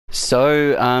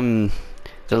So,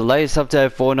 the latest update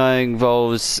of Fortnite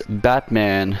involves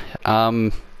Batman.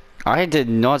 I did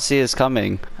not see this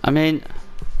coming. I mean,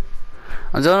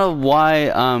 I don't know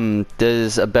why,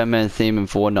 there's a Batman theme in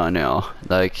Fortnite now.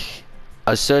 Like,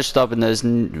 I searched up and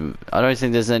I don't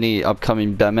think there's any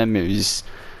upcoming Batman movies.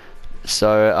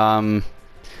 So,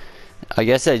 I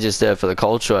guess they're just there for the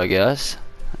culture, I guess.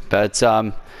 But,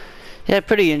 yeah,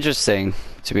 pretty interesting,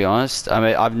 to be honest. I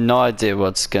mean, I have no idea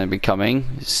what's going to be coming,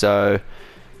 so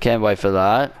can't wait for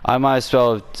that. I might as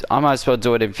well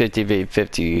do it in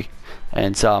 50v50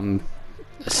 and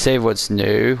see what's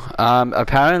new.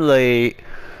 Apparently,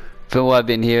 from what I've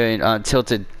been hearing,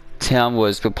 Tilted Town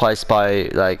was replaced by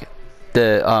like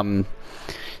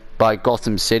by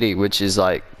Gotham City, which is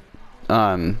like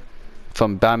from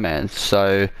Batman.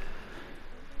 So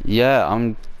yeah,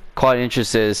 I'm quite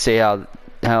interested to see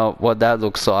what that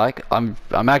looks like. I'm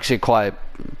actually quite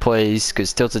pleased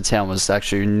because Tilted Town was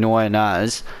actually annoying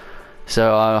as.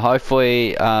 So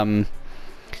hopefully,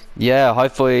 yeah,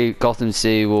 hopefully Gotham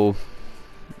City will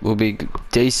be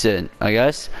decent, I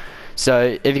guess.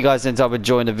 So if you guys end up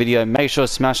enjoying the video, make sure to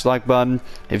smash the like button.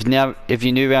 If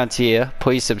you're new around here,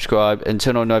 please subscribe and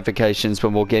turn on notifications for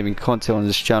more gaming content on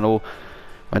this channel.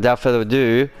 Without further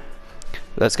ado,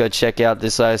 let's go check out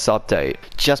this latest update.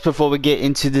 Just before we get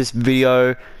into this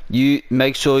video, you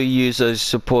make sure you use the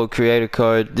support creator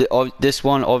code. This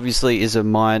one obviously is of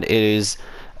mine. It is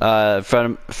a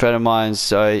friend of mine,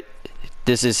 so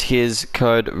this is his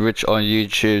code, Rich on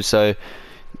YouTube. So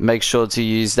make sure to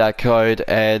use that code,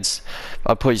 and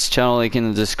I'll put his channel link in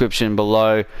the description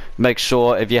below. Make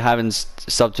sure, if you haven't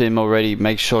subbed to him already,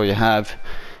 make sure you have.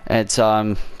 And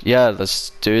yeah,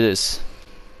 let's do this.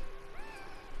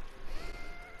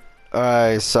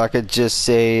 Alright, so I could just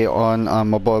see on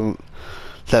my bottom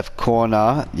left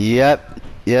corner. Yep,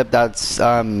 that's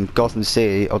Gotham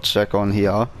City. I'll check on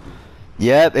here.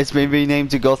 Yep, it's been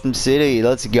renamed to Gotham City.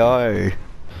 Let's go.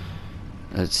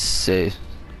 Let's see.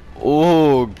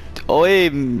 Oh,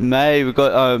 mate, we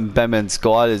got Batman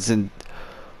gliders, and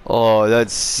oh,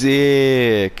 that's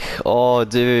sick. Oh,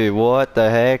 dude, what the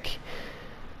heck?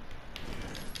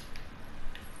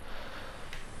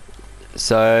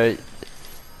 So,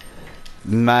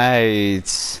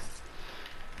 mate,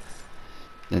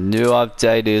 the new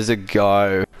update is a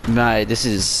go. Mate, this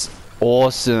is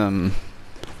awesome.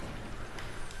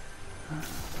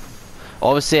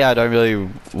 Obviously, I don't really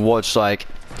watch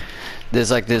there's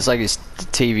like this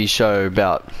TV show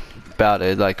about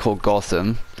it, like, called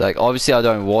Gotham. Like, obviously I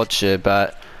don't watch it,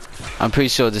 but I'm pretty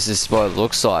sure this is what it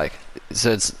looks like.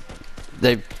 So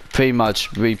they pretty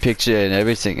much repicture it and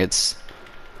everything. It's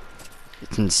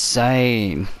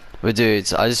insane. But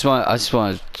dudes, I just want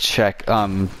to check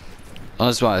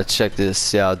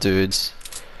this out, dudes.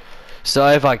 So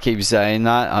if I keep saying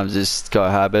that, I'm just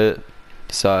gonna habit.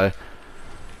 So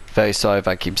very sorry if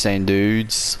I keep saying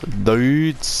dudes,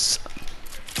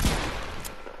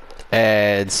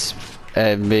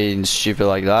 and being stupid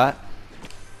like that.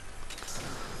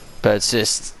 But it's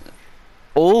just,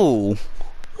 oh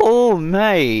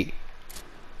mate,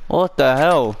 what the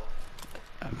hell?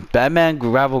 Batman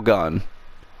grapple gun.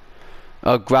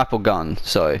 Oh, grapple gun,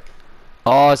 sorry.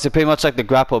 Oh, it's pretty much like the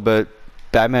grapple, but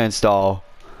Batman style.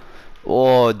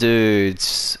 Oh,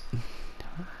 dudes,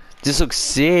 this looks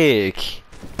sick.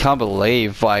 Can't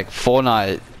believe, like,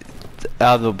 Fortnite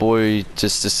out of the blue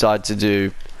just decided to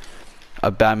do a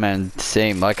Batman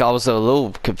theme. Like, I was a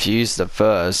little confused at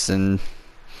first,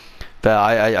 but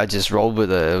I just rolled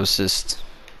with it. It was just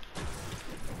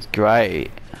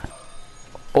great.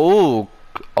 Oh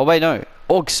wait, no.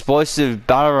 Oh, explosive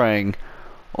batarang.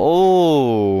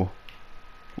 Oh,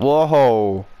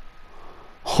 whoa,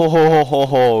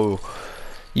 ho,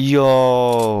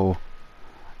 yo.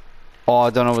 Oh, I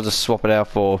don't know what to swap it out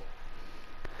for.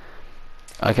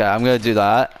 Okay, I'm gonna do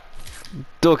that.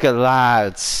 Look at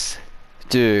that,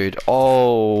 dude.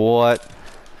 Oh, what?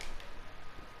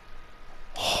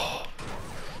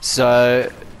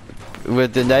 So,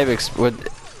 with the name with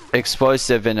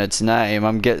explosive in its name,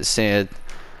 I'm guessing it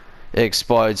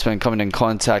explodes when coming in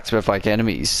contact with, like,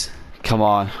 enemies. Come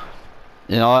on.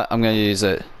 You know what? I'm gonna use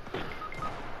it.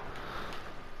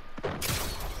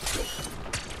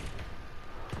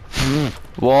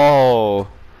 Whoa.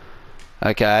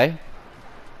 Okay.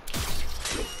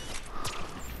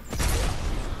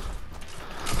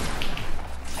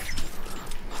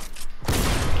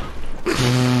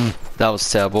 That was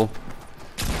terrible.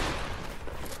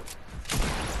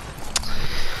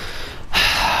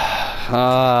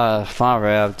 Far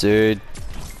out, dude.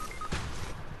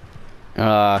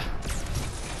 I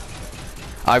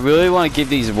really want to give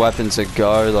these weapons a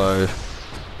go, though.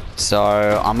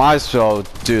 So I might as well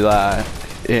do that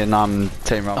in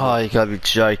Team Rumble. Oh, you gotta be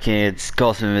joking! It's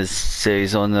Gotham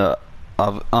City's on the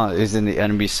is in the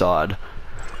enemy side.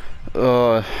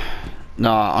 No,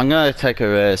 I'm gonna take a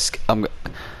risk. I'm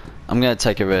gonna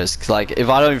take a risk. Like if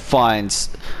I don't find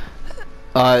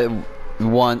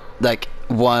one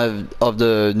of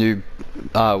the new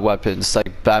weapons,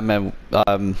 like Batman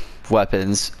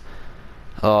weapons,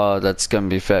 oh, that's gonna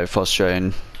be very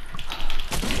frustrating.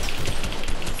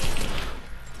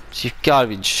 You've gotta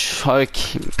be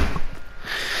joking.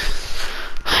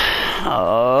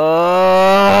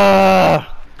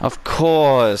 Of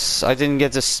course, I didn't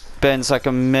get to spend like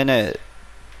a minute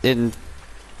in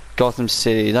Gotham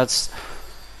City. That's.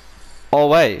 Oh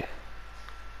wait.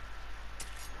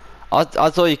 I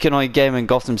thought you could only game in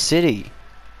Gotham City.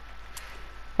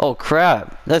 Oh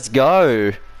crap! Let's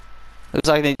go. Looks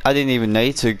like I didn't even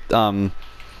need to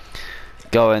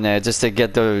go in there just to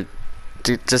get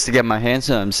my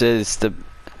hands on them. So it's the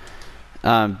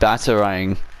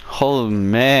Batarang. Oh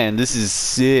man, this is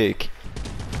sick.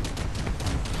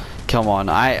 Come on,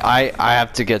 I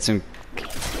have to get some.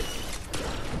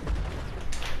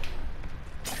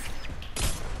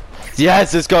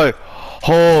 Yes, let's go.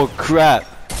 Oh crap.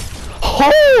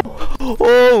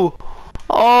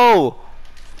 Oh,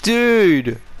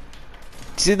 dude.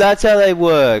 See, that's how they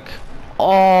work.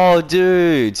 Oh,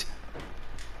 dude.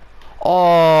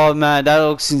 Oh man, that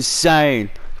looks insane.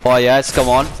 Oh yes, come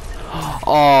on.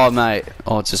 Oh mate.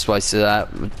 Oh, just wasted that.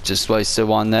 Just wasted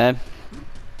one there.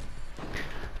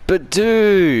 But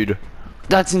dude,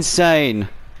 that's insane.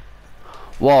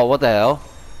 Whoa, what the hell?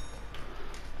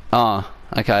 Oh,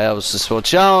 okay, that was just for a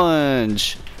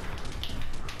challenge.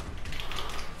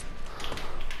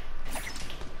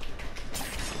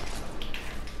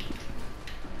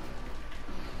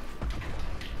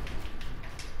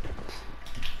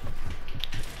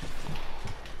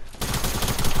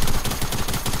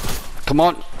 Come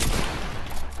on.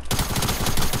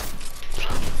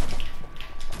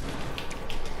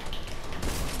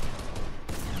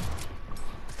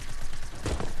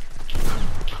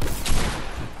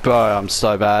 Bro, I'm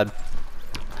so bad.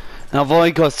 And I've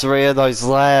only got 3 of those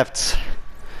left.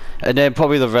 And then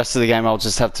probably the rest of the game I'll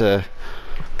just have to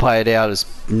play it out as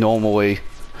normally.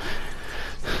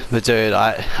 But dude,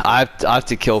 I have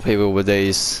to kill people with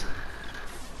these.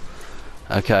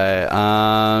 Okay,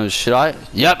 should I?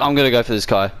 Yep, I'm gonna go for this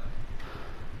guy.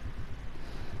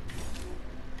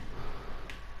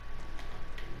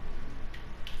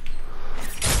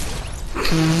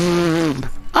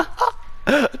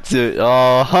 Dude,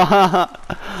 oh,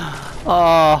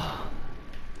 oh,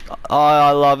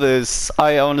 I love this.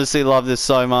 I honestly love this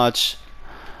so much.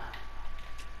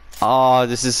 Oh,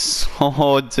 this is,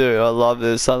 oh dude, I love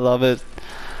this. I love it.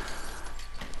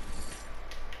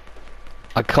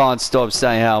 I can't stop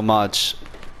saying how much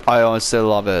I honestly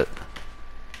love it.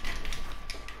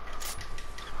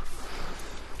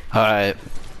 Alright.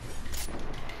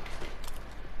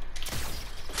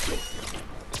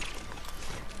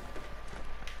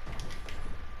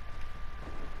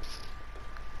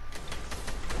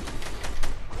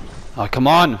 Oh, come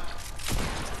on!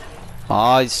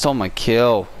 Oh, he stole my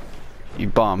kill. You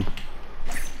bum.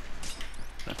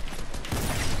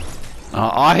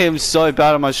 I am so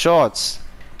bad at my shots.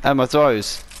 And my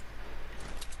throws.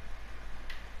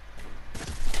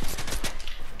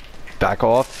 Back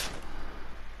off.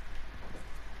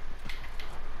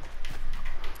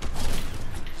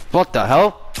 What the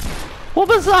hell? What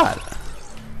was that?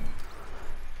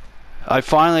 I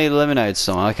finally eliminated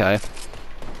someone, okay.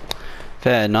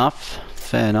 Fair enough.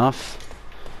 Fair enough.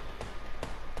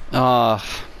 I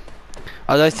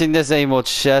don't think there's any more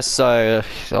chests, so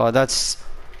that's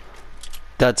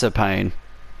a pain.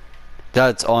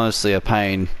 That's honestly a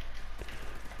pain.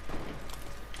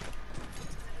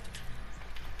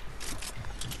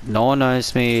 No one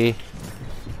knows me.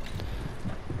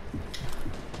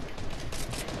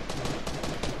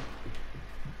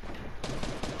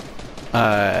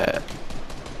 Alright,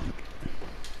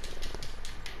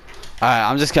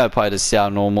 I'm just gonna play this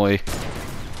out normally.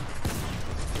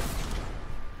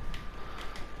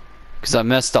 Because I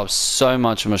messed up so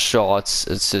much of my shots,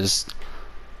 it's just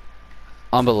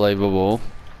unbelievable.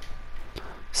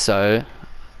 So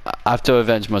I have to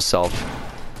avenge myself.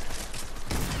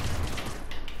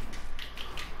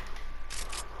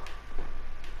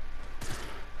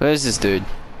 Where's this dude?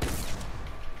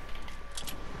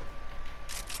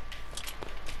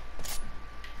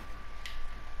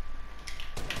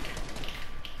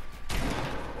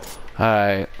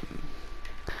 Alright.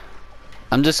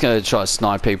 I'm just gonna try to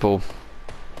snipe people.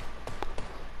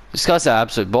 This guy's an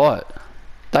absolute bot.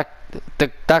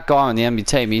 That guy on the enemy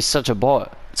team, he's such a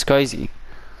bot. It's crazy.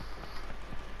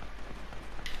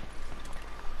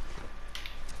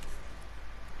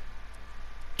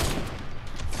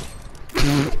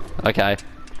 Okay.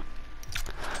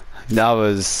 That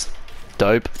was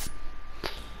dope.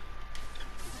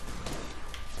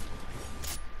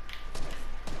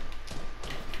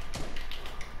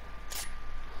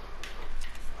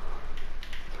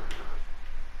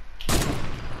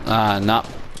 Nah.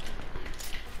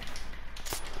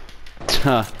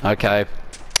 Okay.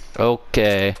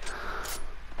 Okay.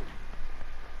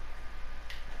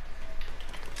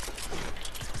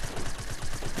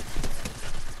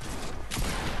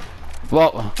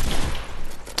 What?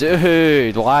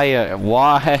 Dude, why?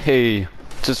 Why?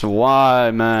 Just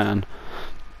why, man?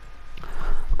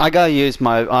 I gotta use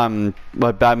my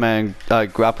my Batman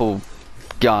grapple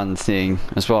gun thing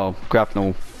as well.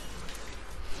 Grapnel.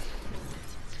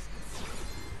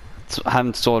 I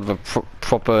haven't thought of a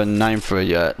proper name for it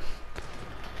yet.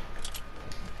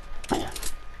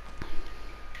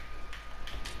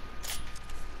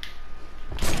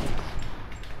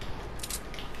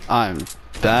 I'm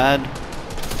bad.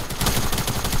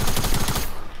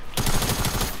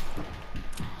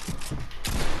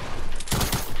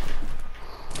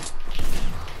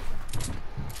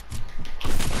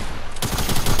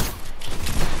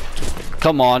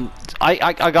 Come on,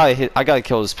 I gotta hit. I gotta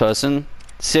kill this person.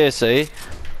 Seriously.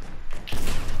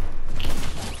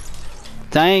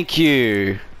 Thank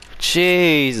you.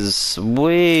 Jesus,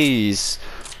 Louise.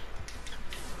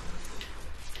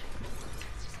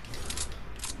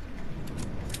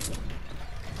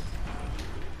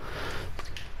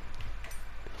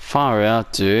 Far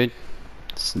out, dude.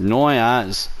 It's annoying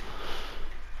as.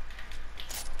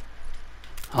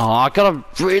 Oh, I gotta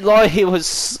reload. He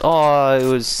was. Oh, it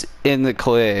was in the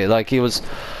clear. Like he was.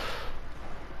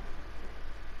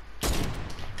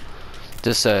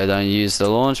 Just so I don't use the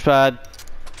launch pad.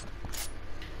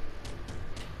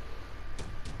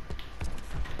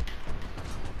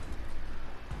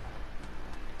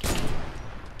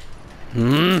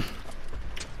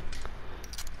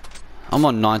 I'm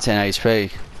on 19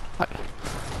 HP.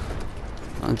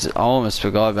 I almost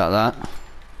forgot about that.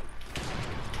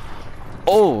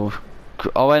 Oh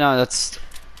wait, no, that's.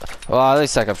 Well, at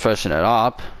least I can freshen it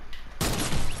up.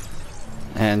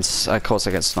 And of course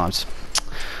I get sniped.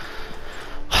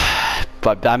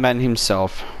 But Batman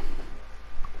himself.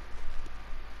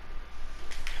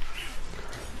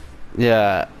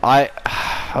 Yeah,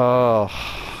 oh.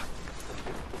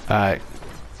 Alright.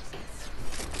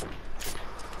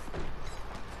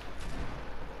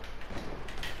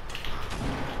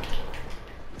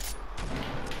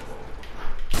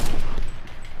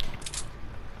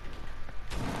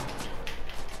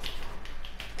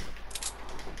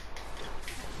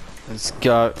 Let's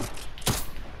go.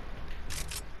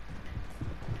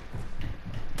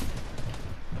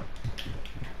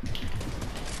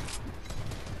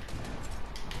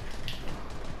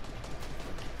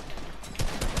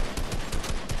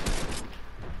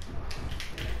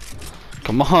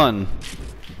 Come on.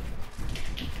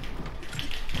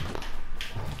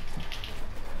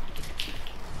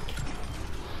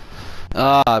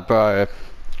 Ah, bro.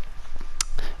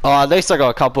 Oh, at least I got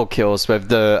a couple kills with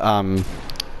the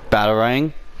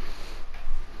batarang.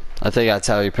 I think that's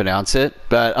how you pronounce it.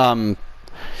 But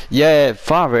yeah,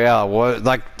 far out.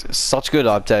 Like such good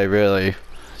update, really.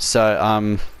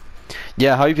 So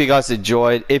yeah, hope you guys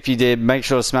enjoyed. If you did, make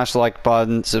sure to smash the like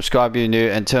button, subscribe if you're new,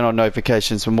 and turn on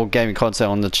notifications for more gaming content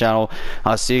on the channel.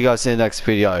 I'll see you guys in the next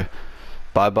video.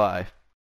 Bye bye.